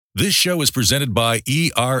This show is presented by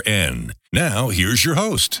ERN. Now, here's your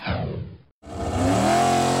host.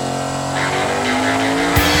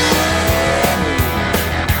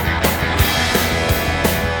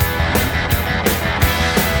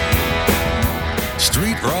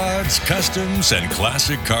 Street rods, customs, and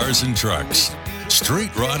classic cars and trucks.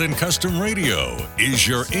 Street Rod and Custom Radio is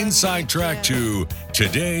your inside track to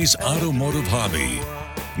today's automotive hobby.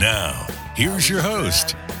 Now, here's your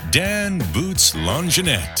host, Dan Boots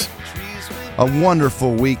Longinette. A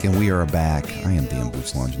wonderful week, and we are back. I am Dan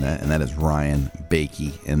Boots Longinette, and that is Ryan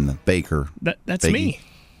Bakey in the Baker. That's Bakey me.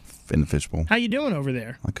 In the fishbowl. How you doing over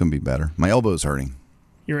there? I couldn't be better. My elbow's hurting.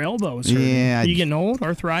 Your elbow's hurting. Yeah. You getting old?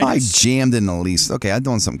 Arthritis? I jammed in the least. Okay, I'm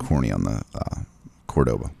doing something corny on the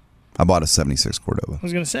Cordoba. I bought a 76 Cordoba. I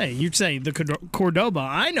was going to say, you'd say the Cordoba.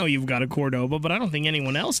 I know you've got a Cordoba, but I don't think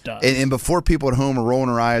anyone else does. And before people at home are rolling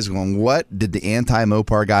their eyes going, what did the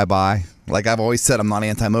anti-Mopar guy buy? Like I've always said, I'm not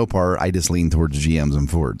anti-Mopar. I just lean towards GMs and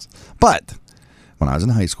Fords. But when I was in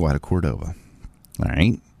high school, I had a Cordoba. All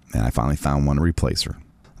right? And I finally found one to replace her.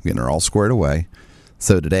 I'm getting her all squared away.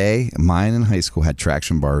 So today, mine in high school had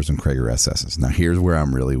traction bars and Krager SSs. Now here's where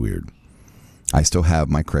I'm really weird. I still have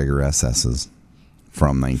my Krager SSs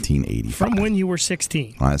from 1985. From when you were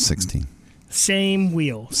 16. When I was 16. Same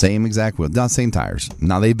wheels. Same exact wheel. Not same tires.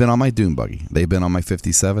 Now, they've been on my Dune buggy. They've been on my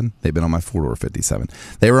 57. They've been on my four-door 57.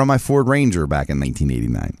 They were on my Ford Ranger back in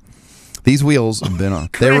 1989. These wheels have been on.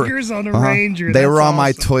 Krager's on a Ranger. They were on awesome.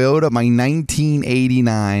 my Toyota, my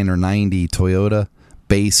 1989 or 90 Toyota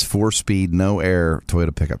base 4-speed, no air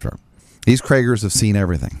Toyota pickup truck. These Kragers have seen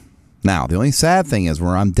everything. Now, the only sad thing is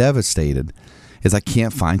where I'm devastated is I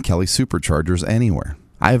can't find Kelly superchargers anywhere.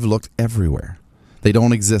 I've looked everywhere. They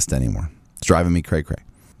don't exist anymore. It's driving me cray-cray.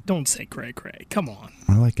 Don't say cray-cray. Come on.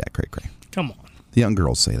 I like that cray-cray. Come on. The young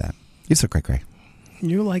girls say that. You say cray-cray.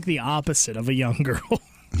 You're like the opposite of a young girl.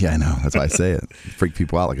 Yeah, I know. That's why I say it. Freak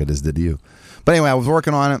people out like I just did to you. But anyway, I was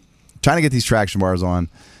working on it, trying to get these traction bars on.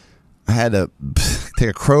 I had to take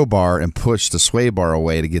a crowbar and push the sway bar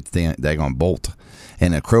away to get the daggone bolt.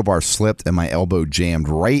 And a crowbar slipped, and my elbow jammed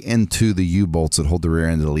right into the U-bolts that hold the rear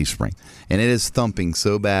end of the leaf spring. And it is thumping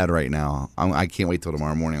so bad right now. I can't wait till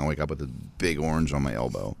tomorrow morning. I'll wake up with a big orange on my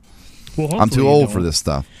elbow. Well, I'm too old for this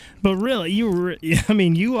stuff. But really,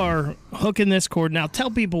 you are hooking this cord. Now, tell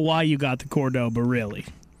people why you got the Cordoba, really.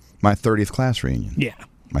 My 30th class reunion. Yeah.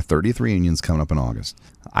 My 30th reunion's coming up in August.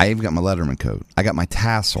 I even got my Letterman coat. I got my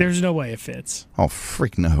tassel. There's no way it fits. Oh,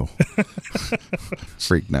 freak no.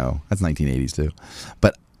 Freak no. That's 1980s too.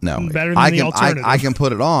 But no. Better than the alternative. I can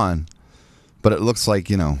put it on, but it looks like,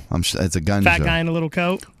 it's a gun Fat show. guy in a little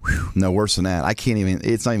coat? No, worse than that. I can't even,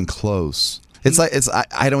 it's not even close. It's like,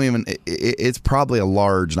 I don't even, it's probably a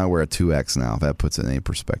large, and I wear a 2X now, if that puts it in any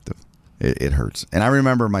perspective. It hurts. And I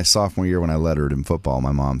remember my sophomore year when I lettered in football,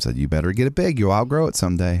 my mom said, you better get it big. You'll outgrow it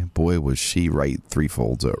someday. Boy, was she right 3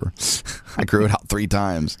 folds over. I grew it out 3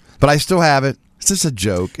 times. But I still have it. It's just a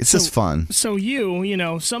joke. It's just fun. So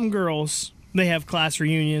some girls, they have class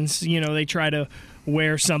reunions. They try to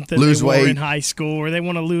wear something lose they wore weight in high school, or they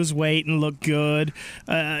want to lose weight and look good.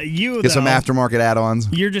 Get some aftermarket add-ons.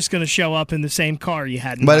 You're just going to show up in the same car you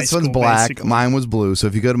had in but high school. But this one's black. Basically. Mine was blue. So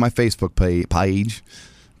if you go to my Facebook page,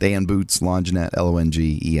 Dan Boots, Longinette,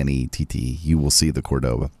 Longenett, you will see the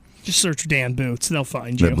Cordoba. Just search Dan Boots. They'll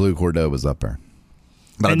find you. The blue Cordoba's up there.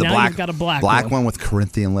 But and the now you've got a black one with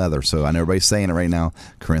Corinthian leather. So I know everybody's saying it right now.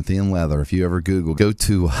 Corinthian leather. If you ever Google, go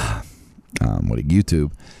to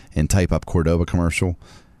YouTube and type up Cordoba commercial.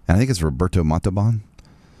 And I think it's Roberto Montalban.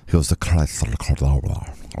 He goes,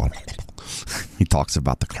 Cordoba. He talks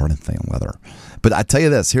about the Corinthian leather. But I tell you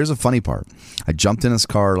this, here's a funny part. I jumped in his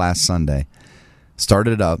car last Sunday.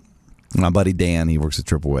 Started it up. My buddy Dan, he works at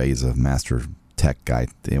AAA. He's a master tech guy.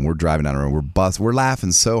 And we're driving down the road. We're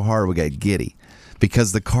laughing so hard we got giddy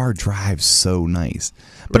because the car drives so nice.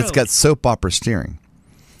 But It's got soap opera steering.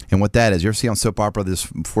 And what that is, you ever see on soap opera, this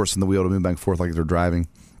forcing the wheel to move back and forth like they're driving?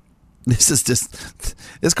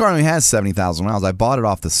 This car only has 70,000 miles. I bought it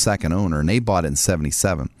off the second owner, and they bought it in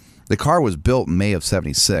 77. The car was built in May of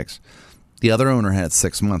 76. The other owner had it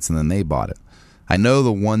 6 months, and then they bought it. I know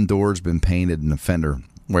the one door's been painted in the fender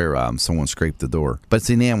where someone scraped the door. But it's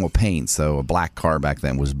enamel paint, so a black car back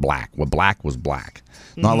then was black. Well, black was black.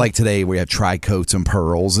 Mm-hmm. Not like today where you have tri-coats and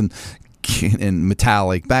pearls and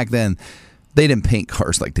metallic. Back then, they didn't paint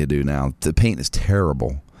cars like they do now. The paint is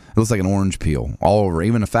terrible. It looks like an orange peel all over.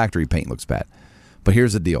 Even the factory paint looks bad. But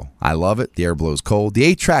here's the deal. I love it. The air blows cold.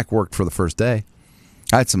 The 8-track worked for the first day.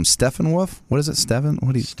 I had some Steppenwolf. What is it,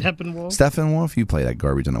 Steppenwolf? Steppenwolf. Steppenwolf? You play that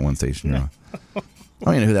garbage on that one station. No. I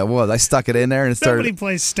don't even know who that was. I stuck it in there and it started. Nobody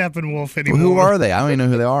plays Steppenwolf anymore. Who are they? I don't even know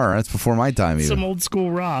who they are. That's before my time even. Some old school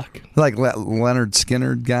rock. Like Leonard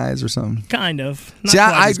Skinner guys or something. Kind of. Not See,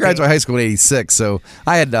 quite I as good. graduated high school in '86, so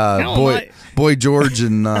I had Boy George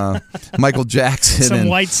and Michael Jackson. Some and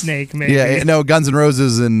Whitesnake, maybe. Yeah, no, Guns N'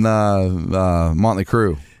 Roses and Motley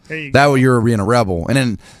Crue. There you That go. was you were being a rebel, and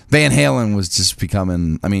then Van Halen was just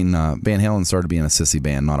becoming. I mean, Van Halen started being a sissy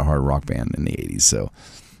band, not a hard rock band in the '80s. So,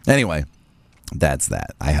 anyway, that's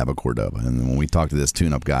that. I have a Cordoba, and then when we talk to this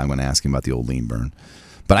tune-up guy, I'm going to ask him about the old lean burn.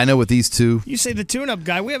 But I know with these two, You say the tune-up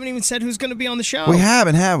guy. We haven't even said who's going to be on the show. we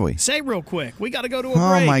haven't, have we? Say real quick. We got to go to a Oh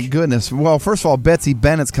break. my goodness. Well, first of all, Betsy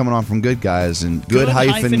Bennett's coming on from Good Guys and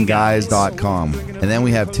good-guys.com. And then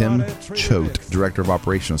we have Tim Choate, Director of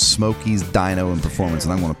Operations of Smokies Dyno and Performance,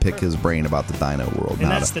 and I'm going to pick his brain about the dyno world. And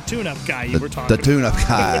that's the tune-up guy you were talking the about. tune-up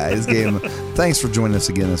guy. His game. Thanks for joining us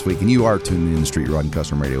again this week. And you are tuned in to Street Rod and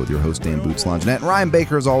Custom Radio with your host, Dan Boots Longinette. And Ryan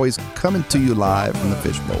Baker, as always, coming to you live from the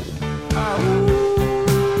Fishbowl.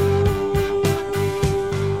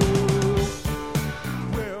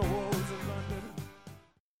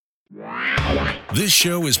 This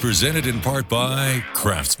show is presented in part by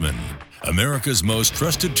Craftsman, America's most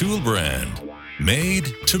trusted tool brand.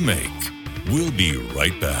 Made to make. We'll be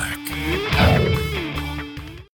right back.